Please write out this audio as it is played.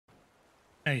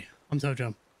Hey, I'm ToejahM,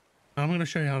 and I'm going to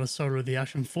show you how to solo the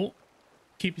Ashen Fort,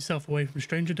 keep yourself away from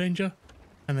stranger danger,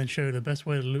 and then show you the best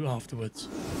way to loot afterwards.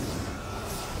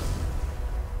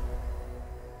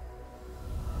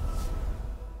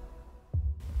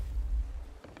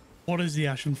 What is the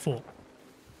Ashen Fort?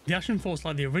 The Ashen Fort's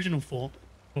like the original fort,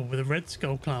 but with a red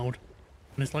skull cloud,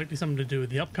 and it's likely something to do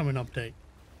with the upcoming update.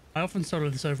 I often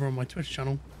solo this over on my Twitch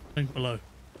channel, link below.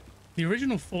 The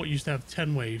original fort used to have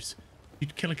 10 waves.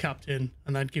 You'd kill a captain,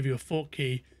 and that'd give you a fort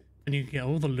key, and you could get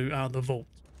all the loot out of the vault.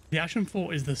 The Ashen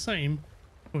Fort is the same,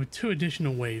 but with 2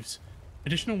 additional waves.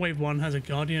 Additional wave 1 has a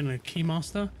guardian and a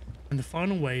keymaster, and the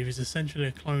final wave is essentially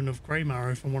a clone of Grey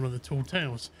Marrow from one of the Tall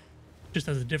Tales, just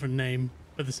has a different name,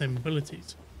 but the same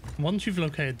abilities. Once you've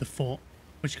located the fort,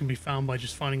 which can be found by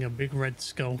just finding a big red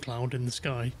skull cloud in the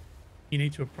sky, you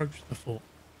need to approach the fort.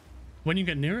 When you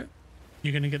get near it,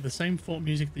 you're going to get the same fort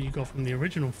music that you got from the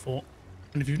original fort,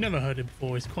 and if you've never heard it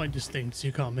before, it's quite distinct, so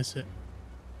you can't miss it.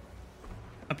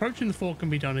 Approaching the fort can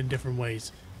be done in different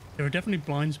ways. There are definitely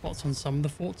blind spots on some of the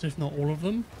forts, if not all of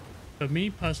them, but me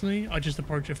personally, I just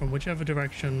approach it from whichever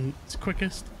direction is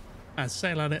quickest, and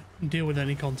sail at it and deal with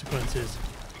any consequences.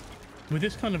 With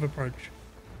this kind of approach,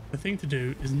 the thing to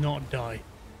do is not die.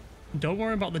 Don't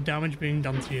worry about the damage being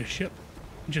done to your ship,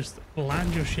 just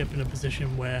land your ship in a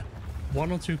position where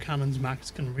 1 or 2 cannons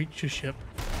max can reach your ship.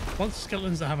 Once the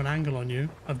skeletons that have an angle on you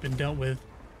have been dealt with,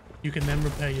 you can then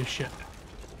repair your ship.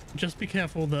 Just be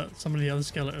careful that some of the other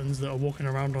skeletons that are walking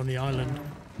around on the island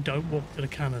don't walk to the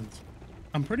cannons.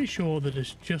 I'm pretty sure that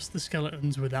it's just the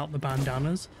skeletons without the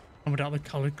bandanas and without the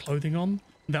coloured clothing on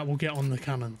that will get on the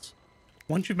cannons.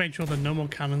 Once you've made sure that no more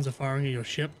cannons are firing at your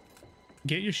ship,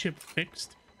 get your ship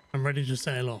fixed and ready to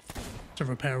sail off. To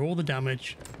repair all the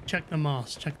damage, check the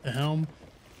mast, check the helm,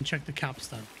 and check the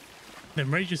capstan. Then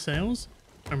raise your sails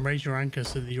and raise your anchor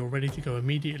so that you're ready to go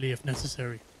immediately if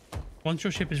necessary. Once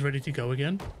your ship is ready to go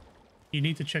again, you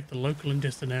need to check the local and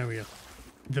distant area.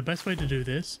 The best way to do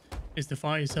this is to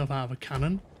fire yourself out of a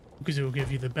cannon, because it will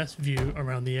give you the best view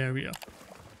around the area.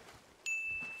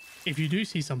 If you do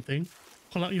see something,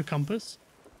 pull out your compass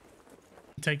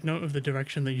and take note of the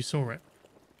direction that you saw it,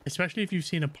 especially if you've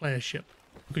seen a player ship,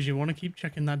 because you want to keep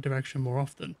checking that direction more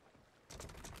often.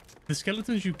 The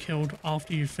skeletons you killed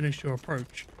after you finished your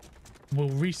approach will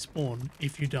respawn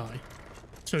if you die.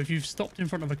 So if you've stopped in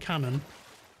front of a cannon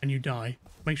and you die,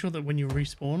 make sure that when you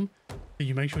respawn, that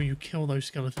you make sure you kill those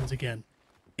skeletons again.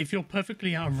 If you're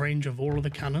perfectly out of range of all of the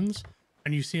cannons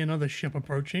and you see another ship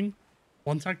approaching,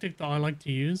 one tactic that I like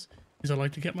to use is I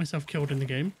like to get myself killed in the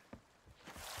game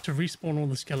to respawn all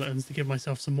the skeletons to give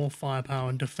myself some more firepower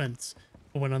and defense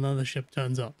for when another ship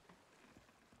turns up.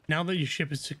 Now that your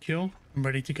ship is secure and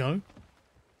ready to go,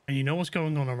 and you know what's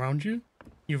going on around you,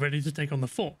 you're ready to take on the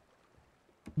fort.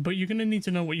 But you're going to need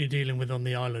to know what you're dealing with on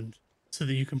the island so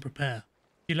that you can prepare.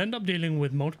 You'll end up dealing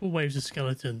with multiple waves of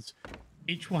skeletons.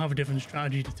 Each will have a different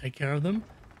strategy to take care of them,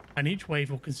 and each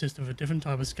wave will consist of a different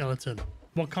type of skeleton.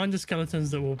 What kinds of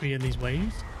skeletons that will be in these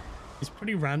waves is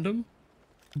pretty random,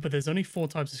 but there's only 4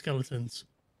 types of skeletons.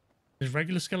 There's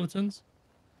regular skeletons,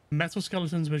 metal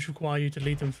skeletons which require you to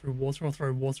lead them through water or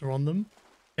throw water on them.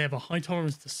 They have a high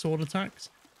tolerance to sword attacks,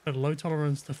 but a low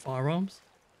tolerance to firearms.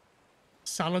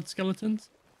 Salad skeletons,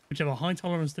 which have a high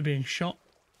tolerance to being shot,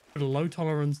 but a low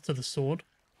tolerance to the sword.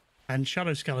 And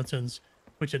shadow skeletons,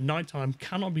 which at nighttime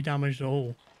cannot be damaged at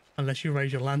all unless you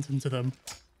raise your lantern to them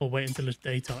or wait until it's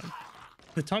daytime.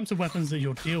 The types of weapons that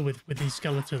you'll deal with these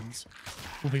skeletons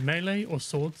will be melee or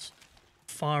swords,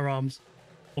 firearms,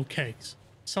 or kegs.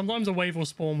 Sometimes a wave will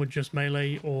spawn with just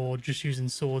melee or just using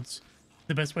swords.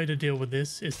 The best way to deal with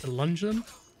this is to lunge them,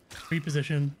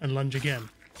 reposition, and lunge again.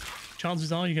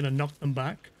 Chances are you're going to knock them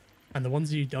back, and the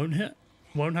ones that you don't hit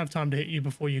won't have time to hit you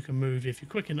before you can move if you're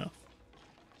quick enough.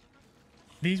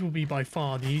 These will be by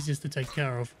far the easiest to take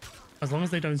care of, as long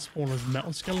as they don't spawn as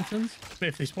metal skeletons. But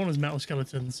if they spawn as metal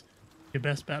skeletons, your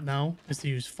best bet now is to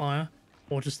use fire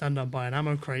or to stand up by an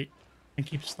ammo crate and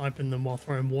keep sniping them while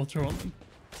throwing water on them.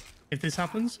 If this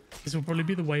happens, this will probably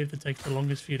be the wave that takes the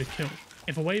longest for you to kill.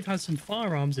 If a wave has some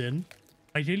firearms in,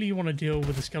 ideally you want to deal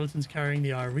with the skeletons carrying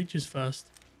the eye reaches first,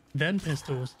 then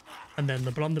pistols, and then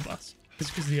the blunderbuss. This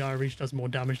is because the eye reach does more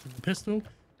damage than the pistol,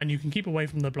 and you can keep away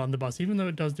from the blunderbuss even though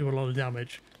it does do a lot of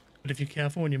damage. But if you're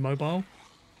careful and you're mobile,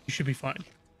 you should be fine.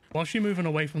 Whilst you're moving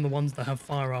away from the ones that have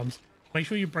firearms, make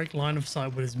sure you break line of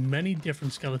sight with as many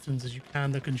different skeletons as you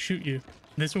can that can shoot you.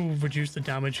 This will reduce the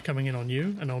damage coming in on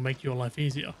you and it will make your life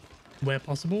easier. Where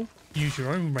possible, use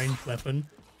your own ranged weapon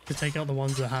to take out the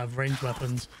ones that have ranged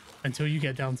weapons until you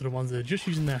get down to the ones that are just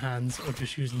using their hands or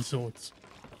just using swords.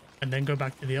 And then go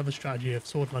back to the other strategy of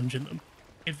sword lunging them.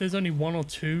 If there's only one or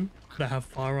two that have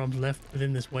firearms left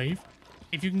within this wave,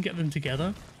 if you can get them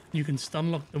together, you can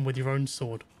stun lock them with your own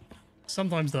sword.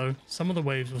 Sometimes though, some of the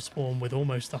waves will spawn with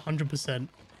almost 100%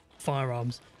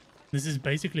 firearms. This is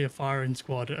basically a firing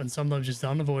squad, and sometimes it's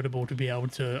unavoidable to be able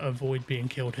to avoid being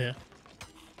killed here.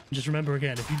 Just remember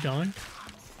again, if you die,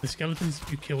 the skeletons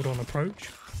you killed on approach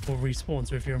will respawn.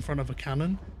 So if you're in front of a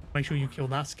cannon, make sure you kill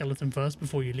that skeleton first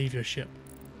before you leave your ship.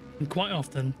 And quite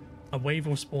often, a wave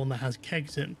will spawn that has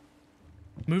kegs in.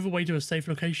 Move away to a safe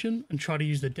location and try to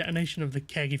use the detonation of the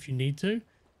keg if you need to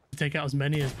take out as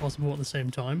many as possible at the same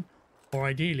time. Or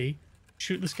ideally,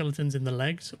 shoot the skeletons in the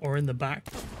legs or in the back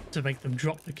to make them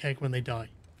drop the keg when they die.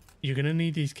 You're going to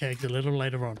need these kegs a little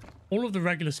later on. All of the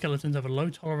regular skeletons have a low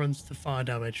tolerance to fire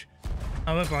damage.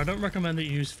 However, I don't recommend that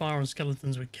you use fire on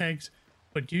skeletons with kegs,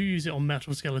 but do use it on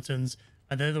metal skeletons,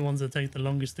 and they're the ones that take the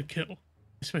longest to kill,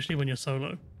 especially when you're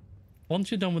solo. Once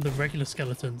you're done with the regular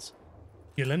skeletons,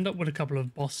 you'll end up with a couple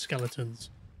of boss skeletons.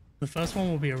 The first one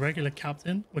will be a regular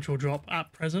captain, which will drop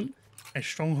at present a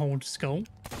stronghold skull.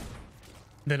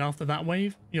 Then after that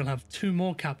wave, you'll have two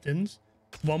more captains.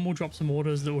 One will drop some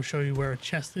orders that will show you where a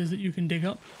chest is that you can dig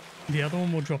up. The other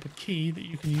one will drop a key that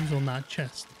you can use on that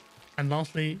chest. And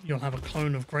lastly, you'll have a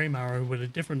clone of Grey Marrow with a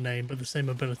different name but the same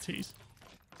abilities.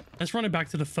 Let's run it back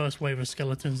to the first wave of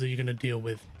skeletons that you're going to deal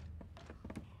with.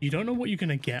 You don't know what you're going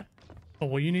to get, but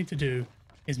what you need to do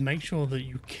is make sure that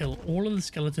you kill all of the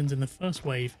skeletons in the first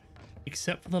wave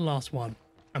except for the last one,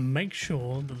 and make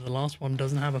sure that the last one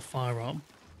doesn't have a firearm.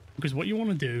 Because what you want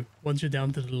to do once you're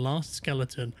down to the last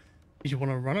skeleton is you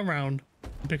want to run around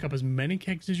and pick up as many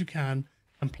kegs as you can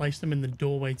and place them in the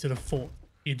doorway to the fort.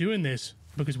 You're doing this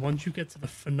because once you get to the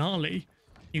finale,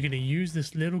 you're going to use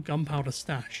this little gunpowder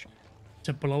stash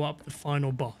to blow up the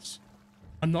final boss.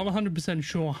 I'm not 100%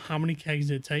 sure how many kegs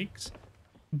it takes,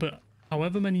 but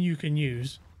however many you can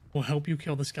use will help you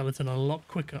kill the skeleton a lot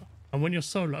quicker. And when you're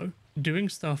solo, doing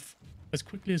stuff as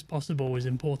quickly as possible is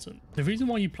important. The reason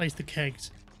why you place the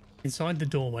kegs inside the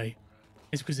doorway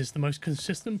is because it's the most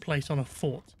consistent place on a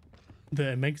fort,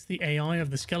 that it makes the AI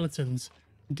of the skeletons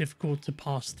difficult to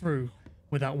pass through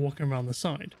without walking around the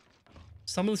side.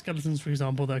 Some of the skeletons, for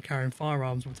example, that are carrying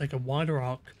firearms will take a wider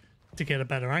arc to get a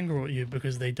better angle at you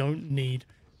because they don't need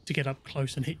to get up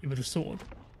close and hit you with a sword.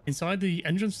 Inside the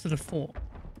entrance to the fort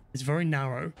is very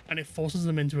narrow, and it forces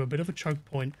them into a bit of a choke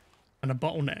point and a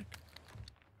bottleneck.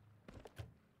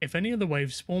 If any of the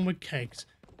waves spawn with kegs,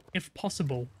 if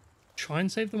possible, try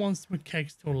and save the ones with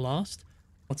kegs till last,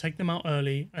 or take them out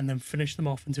early and then finish them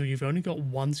off until you've only got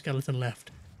one skeleton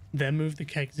left, then move the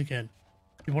kegs again.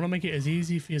 You want to make it as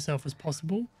easy for yourself as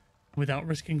possible without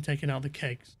risking taking out the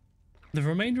kegs. The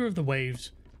remainder of the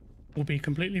waves will be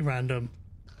completely random,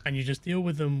 and you just deal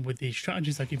with them with the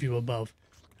strategies I give you above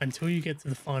until you get to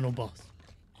the final boss.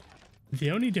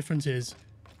 The only difference is,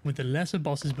 with the lesser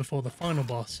bosses before the final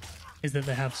boss, is that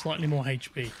they have slightly more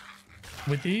HP.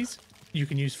 With these, you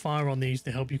can use fire on these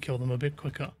to help you kill them a bit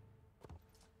quicker.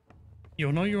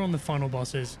 You'll know you're on the final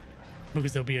bosses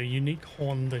because there'll be a unique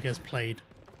horn that gets played,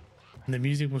 and the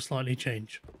music will slightly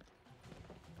change.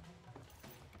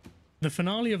 The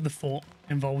finale of the fort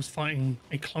involves fighting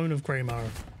a clone of Grey Marrow,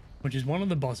 which is one of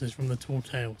the bosses from the Tall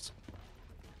Tales.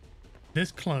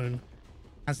 This clone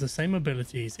has the same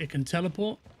abilities. It can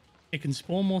teleport, it can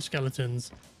spawn more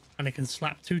skeletons, and it can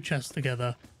slap two chests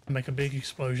together and make a big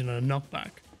explosion and a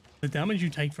knockback. The damage you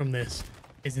take from this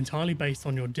is entirely based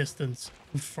on your distance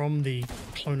from the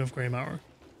clone of Grey Marrow.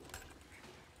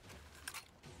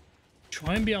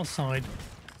 Try and be outside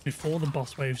before the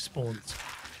boss wave spawns.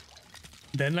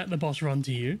 Then let the boss run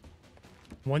to you.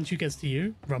 Once he gets to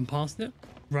you, run past it,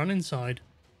 run inside,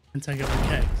 and take out the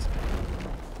kegs.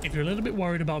 If you're a little bit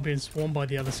worried about being swarmed by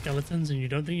the other skeletons and you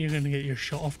don't think you're going to get your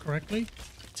shot off correctly,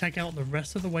 take out the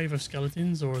rest of the wave of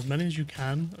skeletons, or as many as you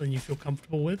can and you feel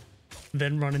comfortable with,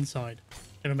 then run inside.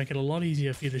 It'll make it a lot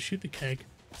easier for you to shoot the keg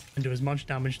and do as much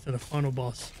damage to the final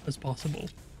boss as possible.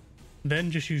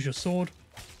 Then just use your sword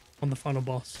on the final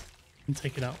boss and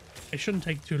take it out. It shouldn't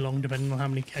take too long depending on how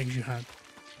many kegs you had.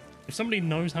 If somebody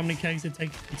knows how many kegs it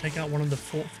takes to take out one of the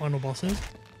fort final bosses,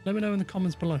 let me know in the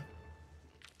comments below.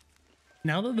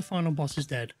 Now that the final boss is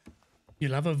dead,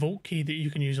 you'll have a vault key that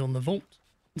you can use on the vault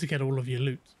to get all of your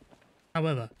loot.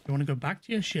 However, you want to go back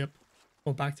to your ship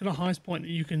or back to the highest point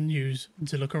that you can use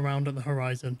to look around at the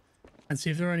horizon and see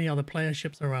if there are any other player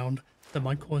ships around that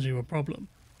might cause you a problem.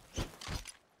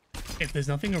 If there's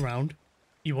nothing around,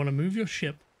 you want to move your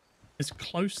ship as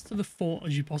close to the fort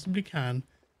as you possibly can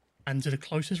and to the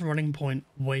closest running point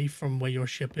away from where your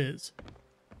ship is,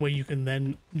 where you can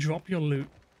then drop your loot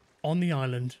on the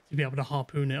island to be able to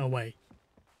harpoon it away.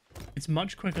 It's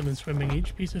much quicker than swimming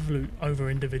each piece of loot over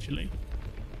individually.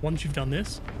 Once you've done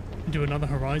this, do another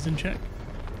horizon check,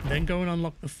 then go and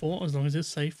unlock the fort as long as it's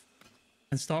safe,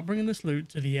 and start bringing this loot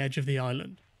to the edge of the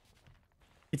island.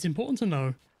 It's important to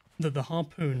know that the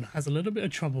harpoon has a little bit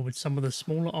of trouble with some of the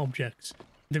smaller objects.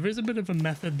 There is a bit of a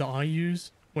method that I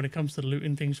use when it comes to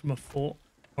looting things from a fort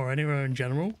or anywhere in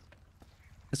general.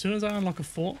 As soon as I unlock a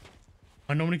fort,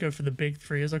 I normally go for the big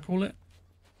three, as I call it,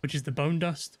 which is the bone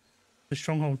dust, the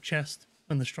stronghold chest,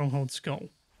 and the stronghold skull.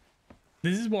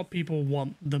 This is what people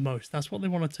want the most. That's what they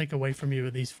want to take away from you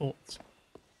at these forts.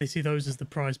 They see those as the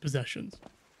prized possessions.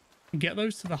 Get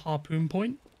those to the harpoon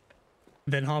point,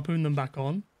 then harpoon them back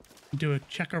on, do a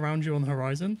check around you on the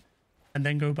horizon, and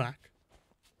then go back.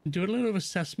 Do a little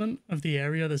assessment of the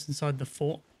area that's inside the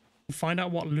fort, find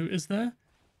out what loot is there,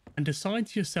 and decide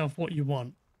to yourself what you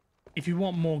want. If you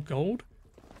want more gold,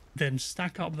 then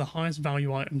stack up the highest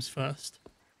value items first.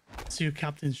 So your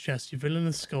captain's chest, your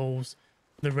villainous skulls,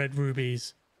 the red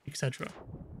rubies, etc.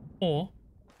 Or,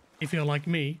 if you're like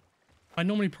me, I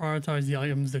normally prioritize the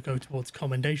items that go towards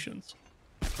commendations.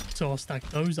 So I'll stack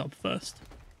those up first,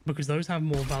 because those have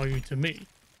more value to me.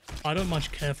 I don't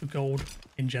much care for gold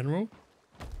in general,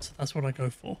 so that's what I go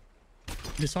for.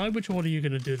 Decide which order you're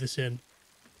going to do this in,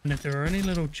 and if there are any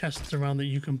little chests around that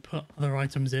you can put other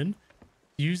items in,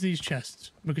 use these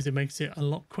chests, because it makes it a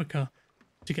lot quicker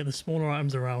to get the smaller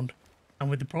items around. And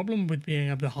with the problem with being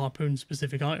able to harpoon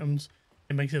specific items,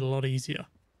 it makes it a lot easier.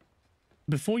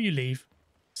 Before you leave,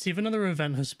 see if another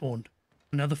event has spawned,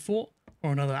 another fort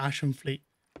or another Ashen Fleet.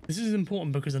 This is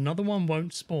important because another one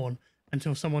won't spawn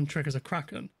until someone triggers a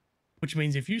Kraken, which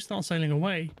means if you start sailing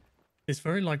away, it's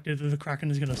very likely that the Kraken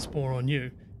is going to spawn on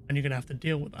you and you're going to have to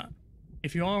deal with that.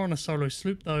 If you are on a solo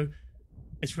sloop though,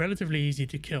 it's relatively easy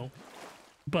to kill.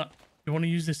 But you want to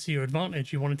use this to your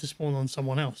advantage, you want it to spawn on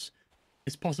someone else.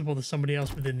 It's possible that somebody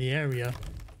else within the area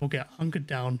will get hunkered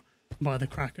down by the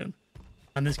Kraken,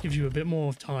 and this gives you a bit more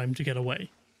of time to get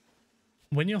away.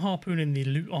 When you're harpooning the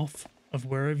loot off of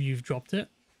wherever you've dropped it,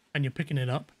 and you're picking it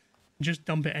up, just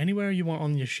dump it anywhere you want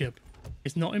on your ship.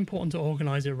 It's not important to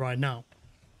organize it right now.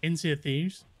 In Sea of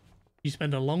Thieves, you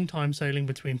spend a long time sailing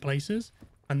between places,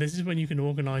 and this is when you can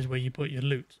organize where you put your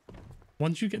loot.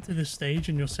 Once you get to this stage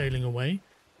and you're sailing away,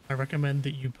 I recommend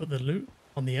that you put the loot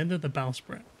on the end of the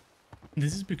bowsprit.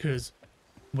 This is because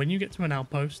when you get to an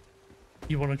outpost,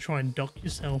 you want to try and dock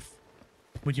yourself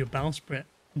with your bowsprit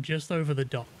just over the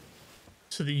dock,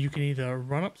 so that you can either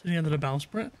run up to the end of the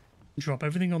bowsprit, drop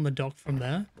everything on the dock from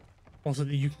there, or so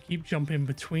that you can keep jumping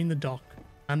between the dock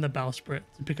and the bowsprit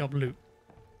to pick up loot.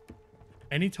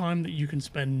 Any time that you can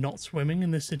spend not swimming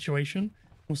in this situation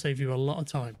will save you a lot of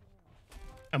time.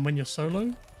 And when you're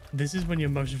solo, this is when you're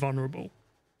most vulnerable.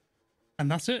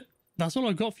 And that's it. That's all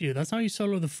I got for you. That's how you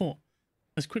solo the fort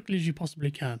as quickly as you possibly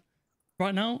can.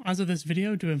 Right now, as of this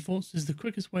video, doing forts is the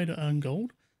quickest way to earn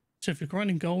gold. So if you're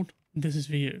grinding gold, this is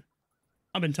for you.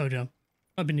 I've been ToejahM.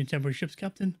 I've been your temporary ship's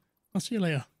captain. I'll see you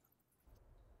later.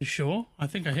 You sure? I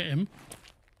think I hit him.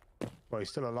 Well, he's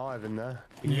still alive in there.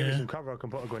 You can give me some cover, I can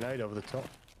put a grenade over the top.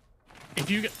 If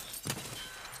you get...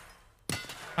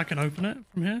 I can open it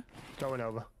from here. Going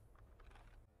over.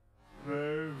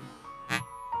 Move.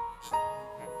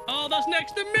 Oh, that's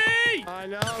next to me! I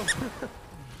know.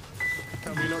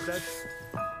 Tell me you're not dead.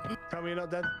 Tell me you're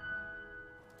not dead.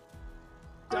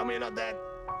 Tell me you're not dead.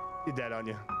 You're dead, aren't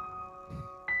you?